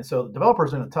 And so the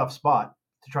developer's in a tough spot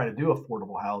to try to do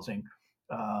affordable housing.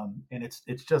 And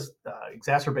it's just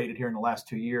exacerbated here in the last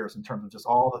 2 years in terms of just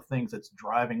all the things that's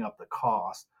driving up the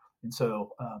cost. And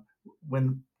so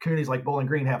when communities like Bowling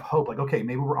Green have hope, like, okay,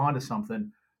 maybe we're onto something,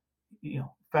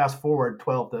 fast forward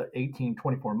 12 to 18,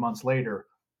 24 months later,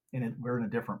 and we're in a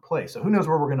different place. So who knows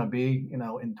where we're going to be, in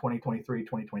 2023,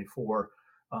 2024.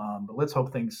 But let's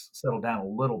hope things settle down a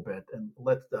little bit and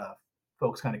let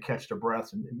folks kind of catch their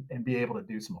breaths and be able to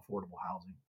do some affordable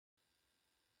housing.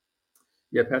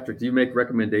 Yeah, Patrick, do you make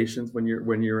recommendations when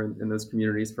you're in those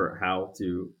communities for how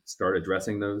to start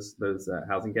addressing those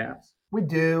housing gaps? We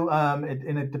do,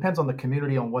 and it depends on the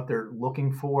community on what they're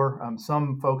looking for.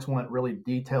 Some folks want really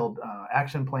detailed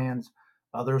action plans.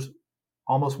 Others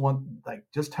almost want, like,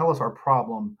 just tell us our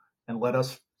problem and let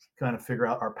us kind of figure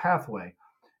out our pathway.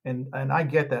 And I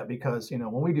get that because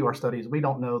when we do our studies, we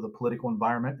don't know the political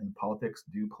environment, and politics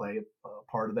do play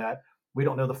a part of that. We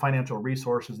don't know the financial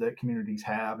resources that communities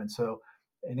have, and so.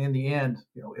 And in the end,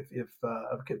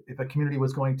 if a community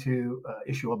was going to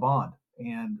issue a bond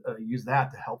and use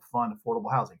that to help fund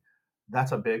affordable housing,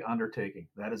 that's a big undertaking.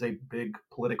 That is a big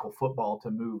political football to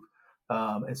move.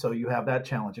 And so you have that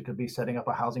challenge. It could be setting up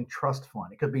a housing trust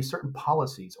fund. It could be certain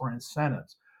policies or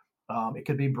incentives. It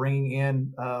could be bringing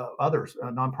in others,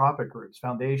 nonprofit groups,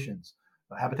 foundations,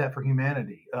 Habitat for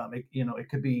Humanity. It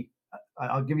could be.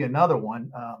 I'll give you another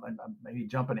one, and I'm maybe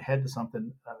jumping ahead to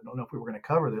something. I don't know if we were going to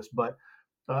cover this, but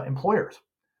employers.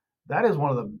 That is one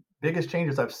of the biggest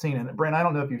changes I've seen. And Brent, I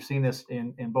don't know if you've seen this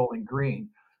in Bowling Green,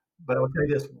 but I will tell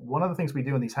you this. One of the things we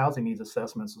do in these housing needs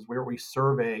assessments is where we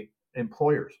survey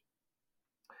employers.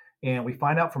 And we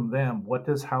find out from them, what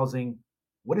is housing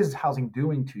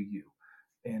doing to you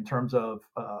in terms of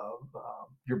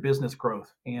your business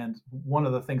growth? And one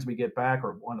of the things we get back,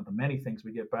 or one of the many things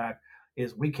we get back,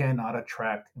 is we cannot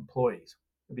attract employees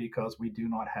because we do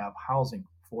not have housing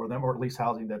for them, or at least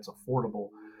housing that's affordable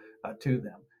to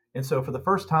them. And so for the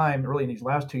first time, really in these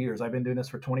last 2 years, I've been doing this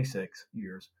for 26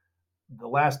 years. The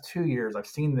last 2 years, I've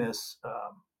seen this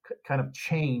kind of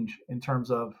change in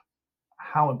terms of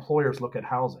how employers look at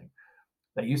housing.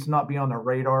 They used to not be on their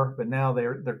radar, but now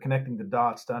they're connecting the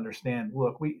dots to understand,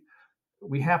 look,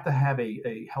 we have to have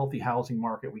a healthy housing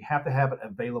market. We have to have an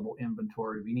available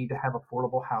inventory. We need to have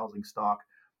affordable housing stock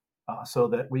so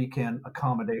that we can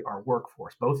accommodate our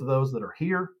workforce, both of those that are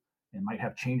here and might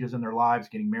have changes in their lives,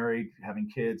 getting married, having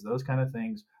kids, those kind of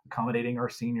things, accommodating our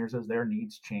seniors as their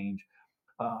needs change.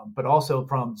 But also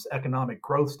from economic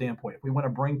growth standpoint, if we want to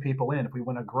bring people in, if we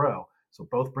want to grow, so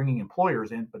both bringing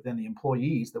employers in, but then the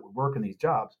employees that would work in these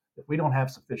jobs, if we don't have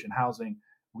sufficient housing,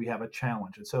 we have a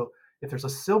challenge. And so if there's a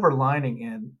silver lining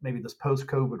in maybe this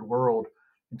post-COVID world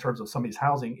in terms of some of these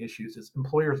housing issues, is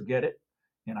employers get it.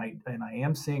 And I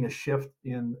am seeing a shift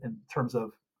in terms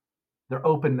of their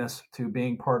openness to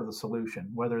being part of the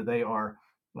solution, whether they are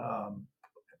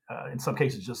in some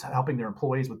cases just helping their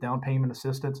employees with down payment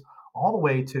assistance, all the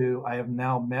way to I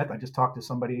just talked to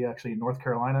somebody actually in North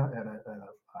Carolina at a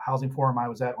housing forum I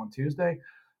was at on Tuesday,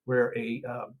 where a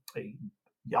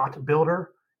yacht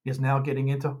builder is now getting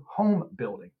into home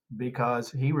building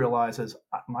because he realizes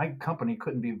my company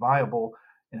couldn't be viable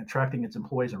in attracting its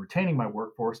employees and retaining my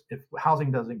workforce if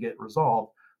housing doesn't get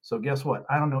resolved. So guess what?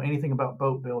 I don't know anything about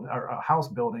boat building or house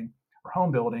building or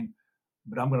home building,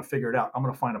 but I'm going to figure it out. I'm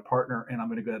going to find a partner and I'm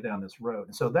going to go down this road.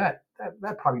 And so that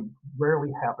probably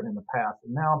rarely happened in the past.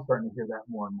 And now I'm starting to hear that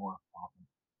more and more often.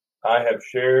 I have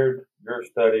shared your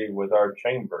study with our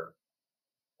chamber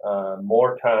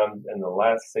more times in the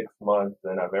last 6 months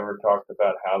than I've ever talked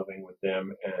about housing with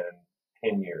them in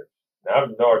 10 years. Now, I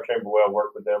know our chamber well,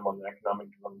 work with them on the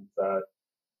economic development side,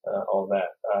 all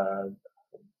that.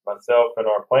 Myself and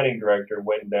our planning director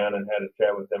went down and had a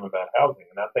chat with them about housing.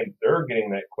 And I think they're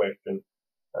getting that question,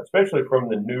 especially from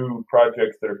the new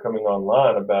projects that are coming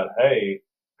online about, hey,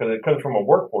 because it comes from a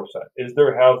workforce side. Is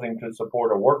there housing to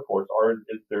support a workforce? Or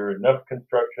is there enough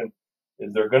construction?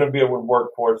 Is there going to be a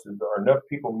workforce? Is there enough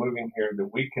people moving here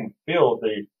that we can fill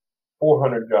the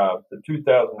 400 jobs, the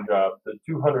 2,000 jobs, the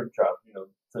 200 jobs,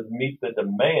 to meet the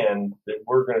demand that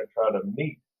we're going to try to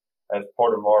meet as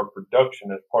part of our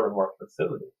production, as part of our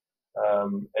facility.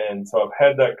 And so I've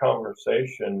had that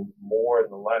conversation more in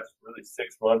the last really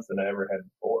 6 months than I ever had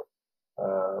before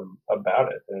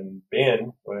about it. And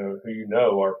Ben,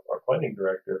 who our planning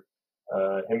director,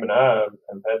 him and I have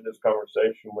had this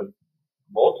conversation with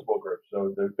multiple groups.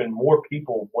 So there's been more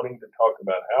people wanting to talk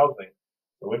about housing.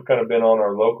 So we've kind of been on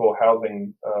our local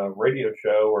housing radio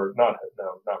show, or not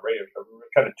radio show, we're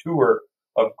kind of tour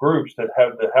of groups that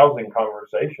have the housing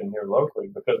conversation here locally,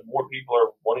 because more people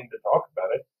are wanting to talk about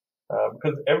it,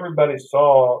 because everybody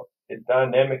saw it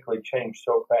dynamically change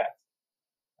so fast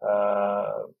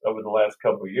over the last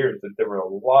couple of years, that there were a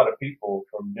lot of people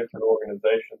from different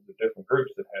organizations and different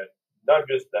groups that had not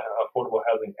just the affordable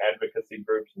housing advocacy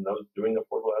groups and those doing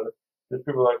affordable housing, just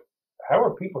people like, how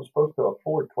are people supposed to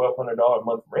afford $1,200 a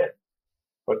month rent?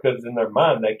 Because in their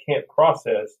mind, they can't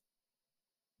process,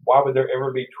 why would there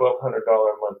ever be $1,200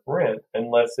 a month rent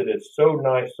unless it is so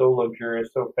nice, so luxurious,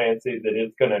 so fancy that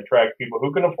it's going to attract people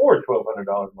who can afford $1,200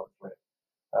 a month rent,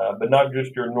 but not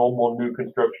just your normal new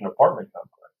construction apartment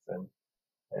complex.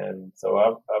 And so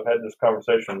I've had this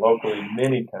conversation locally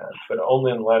many times, but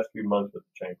only in the last few months with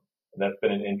the chamber, and that's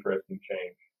been an interesting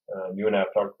change. You and I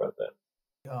have talked about that.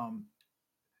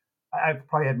 I've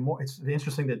probably had more. It's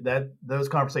interesting that those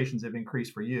conversations have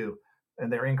increased for you,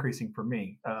 and they're increasing for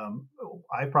me.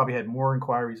 I've probably had more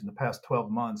inquiries in the past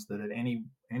 12 months than at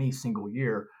any single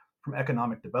year from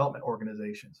economic development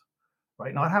organizations,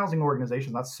 right? Not housing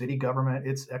organizations, not city government.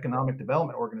 It's economic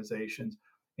development organizations,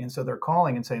 and so they're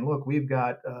calling and saying, "Look, we've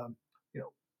got a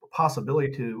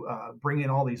possibility to bring in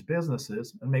all these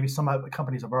businesses, and maybe some of the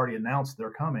companies have already announced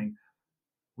they're coming.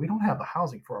 We don't have the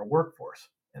housing for our workforce."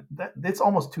 And it's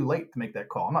almost too late to make that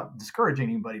call. I'm not discouraging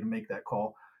anybody to make that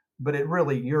call, but it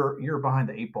really, you're behind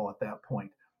the eight ball at that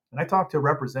point. And I talked to a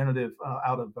representative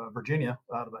out of Virginia,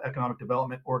 out of an economic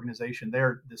development organization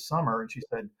there this summer, and she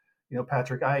said,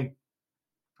 Patrick, I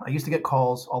used to get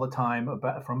calls all the time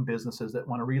from businesses that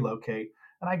want to relocate,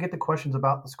 and I get the questions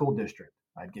about the school district.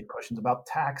 I'd get questions about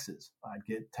taxes. I'd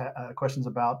get questions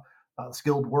about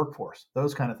skilled workforce,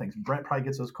 those kind of things. Brent probably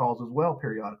gets those calls as well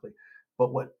periodically.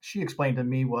 But what she explained to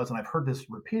me was, and I've heard this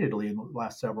repeatedly in the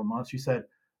last several months, she said,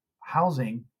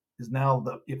 housing is now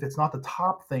if it's not the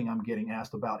top thing I'm getting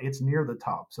asked about, it's near the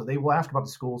top. So they will ask about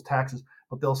the schools, taxes,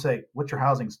 but they'll say, what's your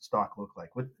housing stock look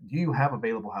like? What do you have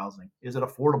available housing? Is it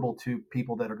affordable to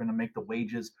people that are going to make the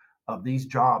wages of these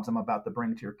jobs I'm about to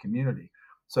bring to your community?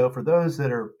 So for those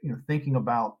that are thinking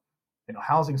about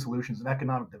housing solutions and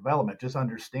economic development, just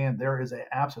understand there is an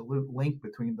absolute link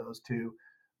between those two,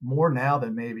 more now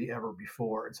than maybe ever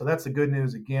before. And so that's the good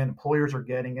news. Again, employers are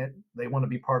getting it. They want to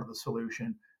be part of the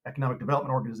solution. Economic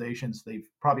development organizations, they've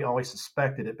probably always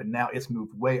suspected it, but now it's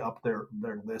moved way up their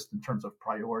list in terms of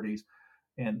priorities.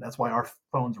 And that's why our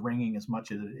phone's ringing as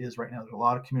much as it is right now. There's a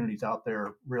lot of communities out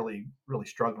there really, really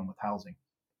struggling with housing.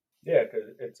 Yeah, because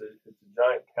it's a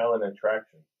giant talent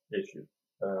attraction issue.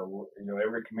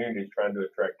 Every community is trying to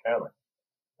attract talent.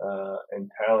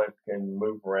 And talent can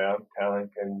move around.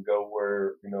 Talent can go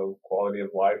where, quality of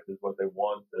life is what they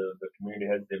want. The community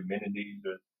has the amenities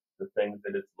or the things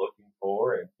that it's looking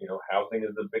for. And, housing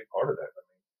is a big part of that. I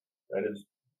mean, that is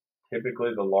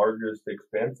typically the largest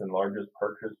expense and largest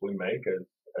purchase we make as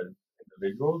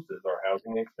individuals is our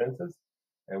housing expenses.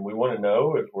 And we want to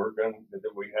know if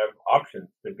that we have options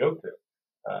to go to.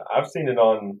 I've seen it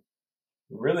on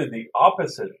really the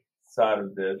opposite side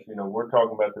of this. We're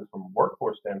talking about this from a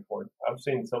workforce standpoint. I've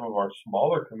seen some of our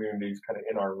smaller communities kind of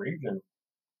in our region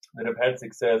that have had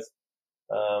success,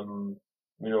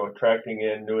 attracting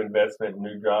in new investment,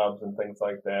 new jobs and things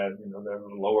like that. There's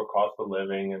a lower cost of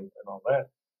living and all that.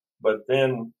 But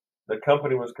then the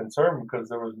company was concerned because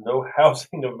there was no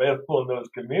housing available in those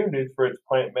communities for its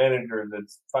plant managers,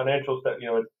 its financial stuff,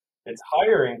 it's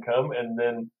higher income. And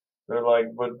then they're like,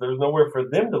 but there's nowhere for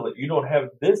them to live. You don't have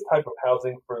this type of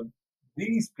housing for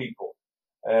these people.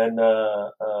 And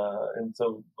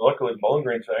so luckily Bowling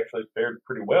Green's actually fared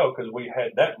pretty well because we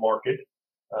had that market.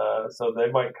 So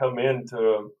they might come in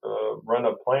to run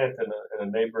a plant in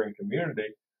a neighboring community,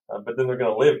 but then they're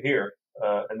going to live here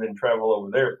and then travel over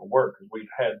there for work because we've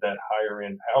had that higher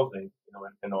end housing,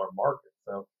 in our market.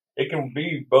 So it can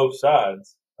be both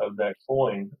sides of that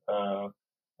coin.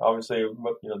 Obviously,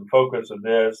 the focus of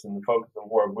this and the focus of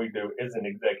what we do isn't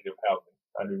executive housing.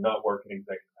 I do not work in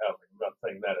executive housing. I'm not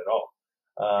saying that at all.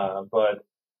 But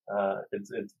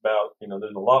it's about,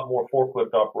 there's a lot more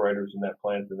forklift operators in that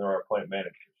plant than there are plant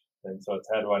managers. And so it's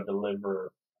how do I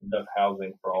deliver enough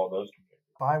housing for all those communities?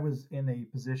 If I was in a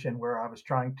position where I was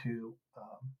trying to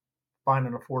find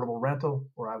an affordable rental,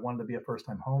 where I wanted to be a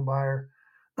first-time home buyer,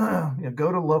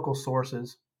 go to local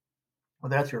sources,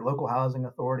 whether that's your local housing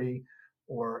authority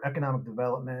or economic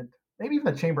development, maybe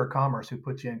even the Chamber of Commerce, who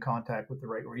puts you in contact with the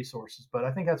right resources. But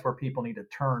I think that's where people need to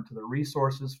turn to the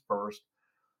resources first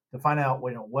to find out,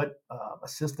 what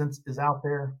assistance is out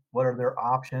there, what are their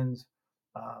options,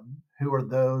 who are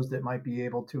those that might be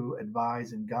able to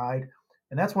advise and guide.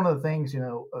 And that's one of the things,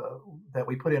 that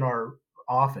we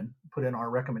often put in our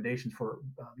recommendations for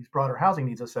these broader housing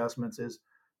needs assessments is,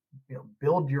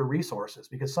 build your resources,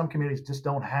 because some communities just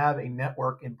don't have a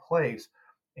network in place.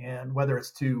 And whether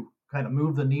it's to kind of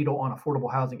move the needle on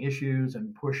affordable housing issues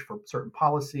and push for certain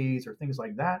policies or things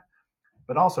like that,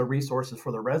 but also resources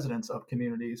for the residents of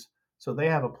communities so they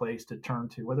have a place to turn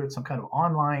to, whether it's some kind of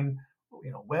online,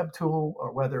 web tool,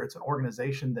 or whether it's an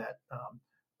organization that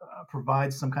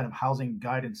provides some kind of housing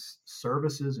guidance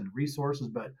services and resources.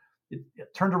 But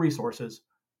turn to resources,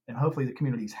 and hopefully the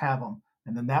communities have them.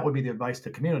 And then that would be the advice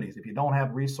to communities. If you don't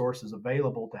have resources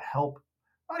available to help,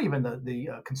 not even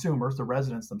the consumers, the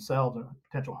residents themselves, and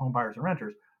potential home buyers and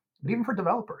renters, but even for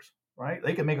developers, right?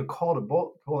 They can make a call to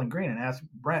Bowling Green and ask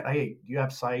Brent, hey, do you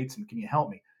have sites and can you help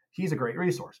me? He's a great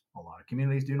resource. A lot of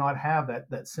communities do not have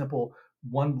that simple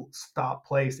one-stop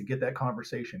place to get that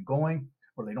conversation going,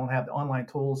 or they don't have the online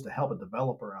tools to help a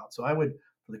developer out. So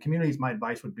for the communities, my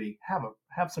advice would be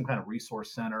have some kind of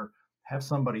resource center, have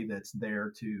somebody that's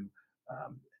there to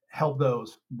help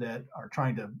those that are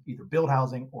trying to either build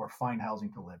housing or find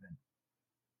housing to live in.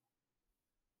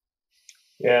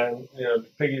 Yeah,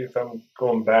 if I'm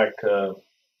going back to,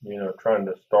 trying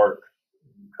to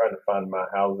find my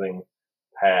housing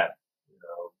path,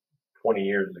 20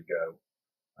 years ago,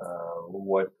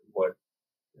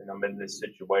 I'm in this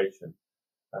situation.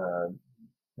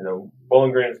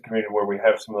 Bowling Green is a community where we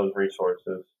have some of those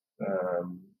resources,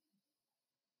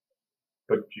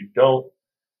 but you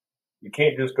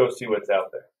can't just go see what's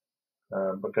out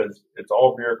there because it's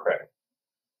all bureaucratic.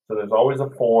 So there's always a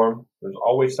form, there's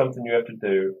always something you have to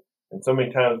do. And so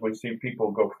many times we see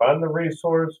people go find the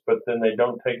resource, but then they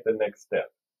don't take the next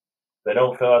step. They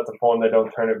don't fill out the form, they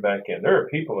don't turn it back in. There are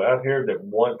people out here that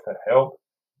want to help,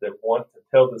 that want to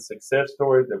tell the success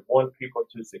story, that want people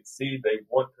to succeed. They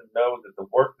want to know that the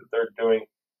work that they're doing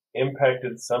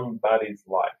impacted somebody's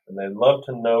life. And they love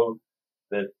to know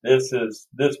that this is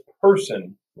this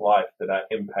person's life that I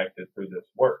impacted through this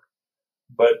work.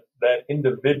 But that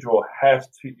individual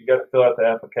you got to fill out the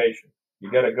application.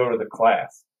 You got to go to the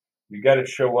class. You got to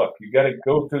show up. You got to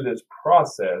go through this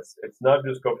process. It's not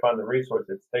just go find the resource.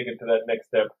 It's take it to that next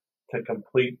step to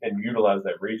complete and utilize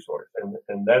that resource.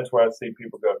 And that's where I see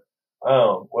people go,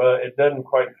 oh, well, it doesn't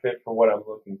quite fit for what I'm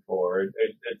looking for.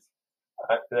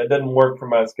 That doesn't work for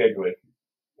my schedule.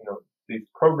 These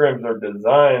programs are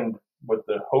designed with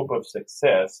the hope of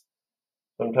success.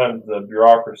 Sometimes the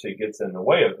bureaucracy gets in the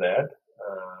way of that.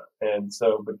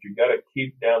 But you got to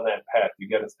keep down that path. You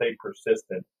got to stay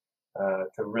persistent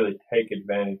to really take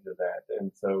advantage of that.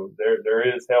 And so there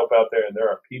is help out there, and there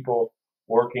are people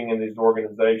working in these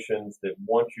organizations that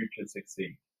want you to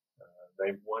succeed.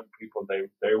 They want people. They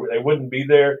wouldn't be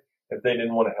there if they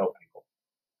didn't want to help people.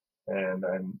 And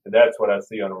that's what I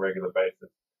see on a regular basis.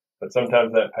 But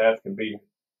sometimes that path can be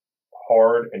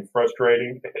hard and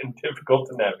frustrating and difficult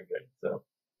to navigate. So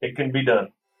it can be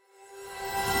done.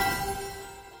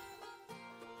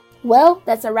 Well,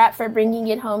 that's a wrap for Bringing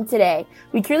It Home today.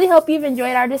 We truly hope you've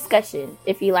enjoyed our discussion.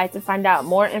 If you'd like to find out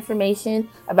more information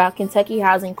about Kentucky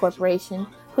Housing Corporation,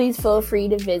 please feel free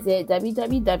to visit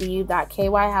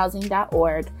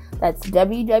www.kyhousing.org. That's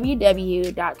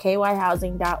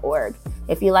www.kyhousing.org.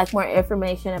 If you'd like more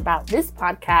information about this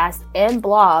podcast and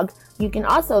blog, you can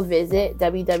also visit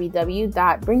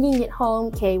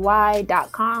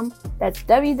www.bringingithomeky.com. That's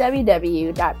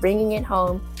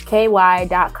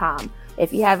www.bringingithomeky.com.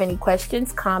 If you have any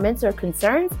questions, comments, or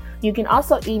concerns, you can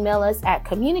also email us at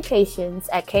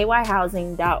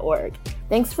communications@kyhousing.org.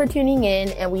 Thanks for tuning in,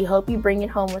 and we hope you bring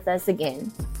it home with us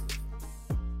again.